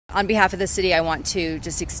On behalf of the city, I want to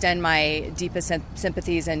just extend my deepest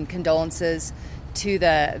sympathies and condolences to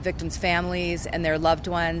the victims' families and their loved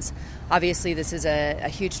ones. Obviously, this is a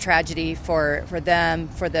huge tragedy for them,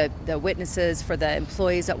 for the witnesses, for the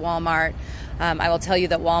employees at Walmart. I will tell you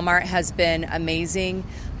that Walmart has been amazing,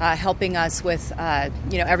 helping us with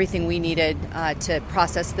everything we needed to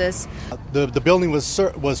process this. The building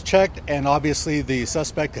was checked, and obviously the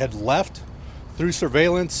suspect had left. Through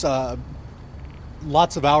surveillance,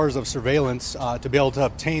 lots of hours of surveillance to be able to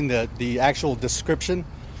obtain the actual description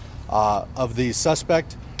of the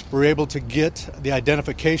suspect. We were able to get the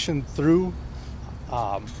identification through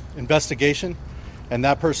investigation, and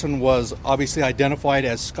that person was obviously identified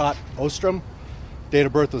as Scott Ostrom. Date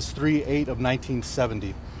of birth was 3/8 of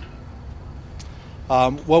 1970.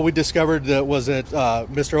 What we discovered was that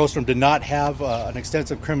Mr. Ostrom did not have an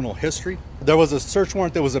extensive criminal history. There was a search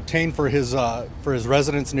warrant that was obtained for his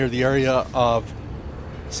residence near the area of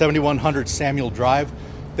 7100 Samuel Drive.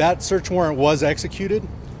 That search warrant was executed.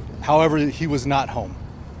 However, he was not home.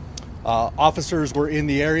 Officers were in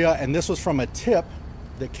the area, and this was from a tip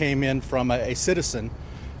that came in from a citizen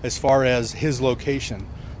as far as his location.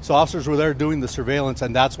 So officers were there doing the surveillance,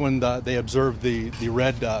 and that's when they observed the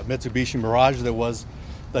red Mitsubishi Mirage that was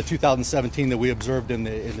the 2017 that we observed in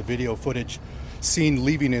the video footage seen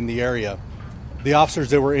leaving in the area. The officers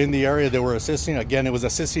that were in the area that were assisting, again, it was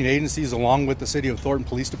assisting agencies along with the City of Thornton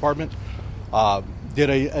Police Department, did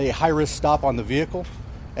a high-risk stop on the vehicle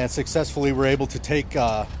and successfully were able to take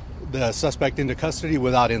the suspect into custody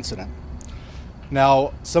without incident.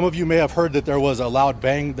 Now, some of you may have heard that there was a loud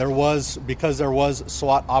bang. Because there was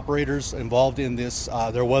SWAT operators involved in this,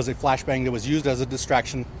 there was a flashbang that was used as a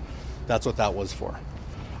distraction. That's what that was for.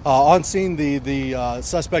 On scene, the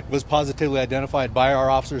suspect was positively identified by our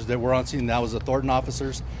officers that were on scene. That was the Thornton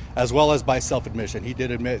officers, as well as by self-admission. He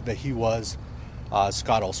did admit that he was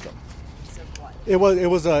Scott Ostrom. It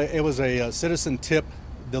was a citizen tip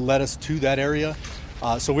that led us to that area.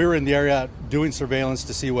 So we were in the area doing surveillance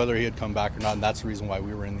to see whether he had come back or not, and that's the reason why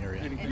we were in the area.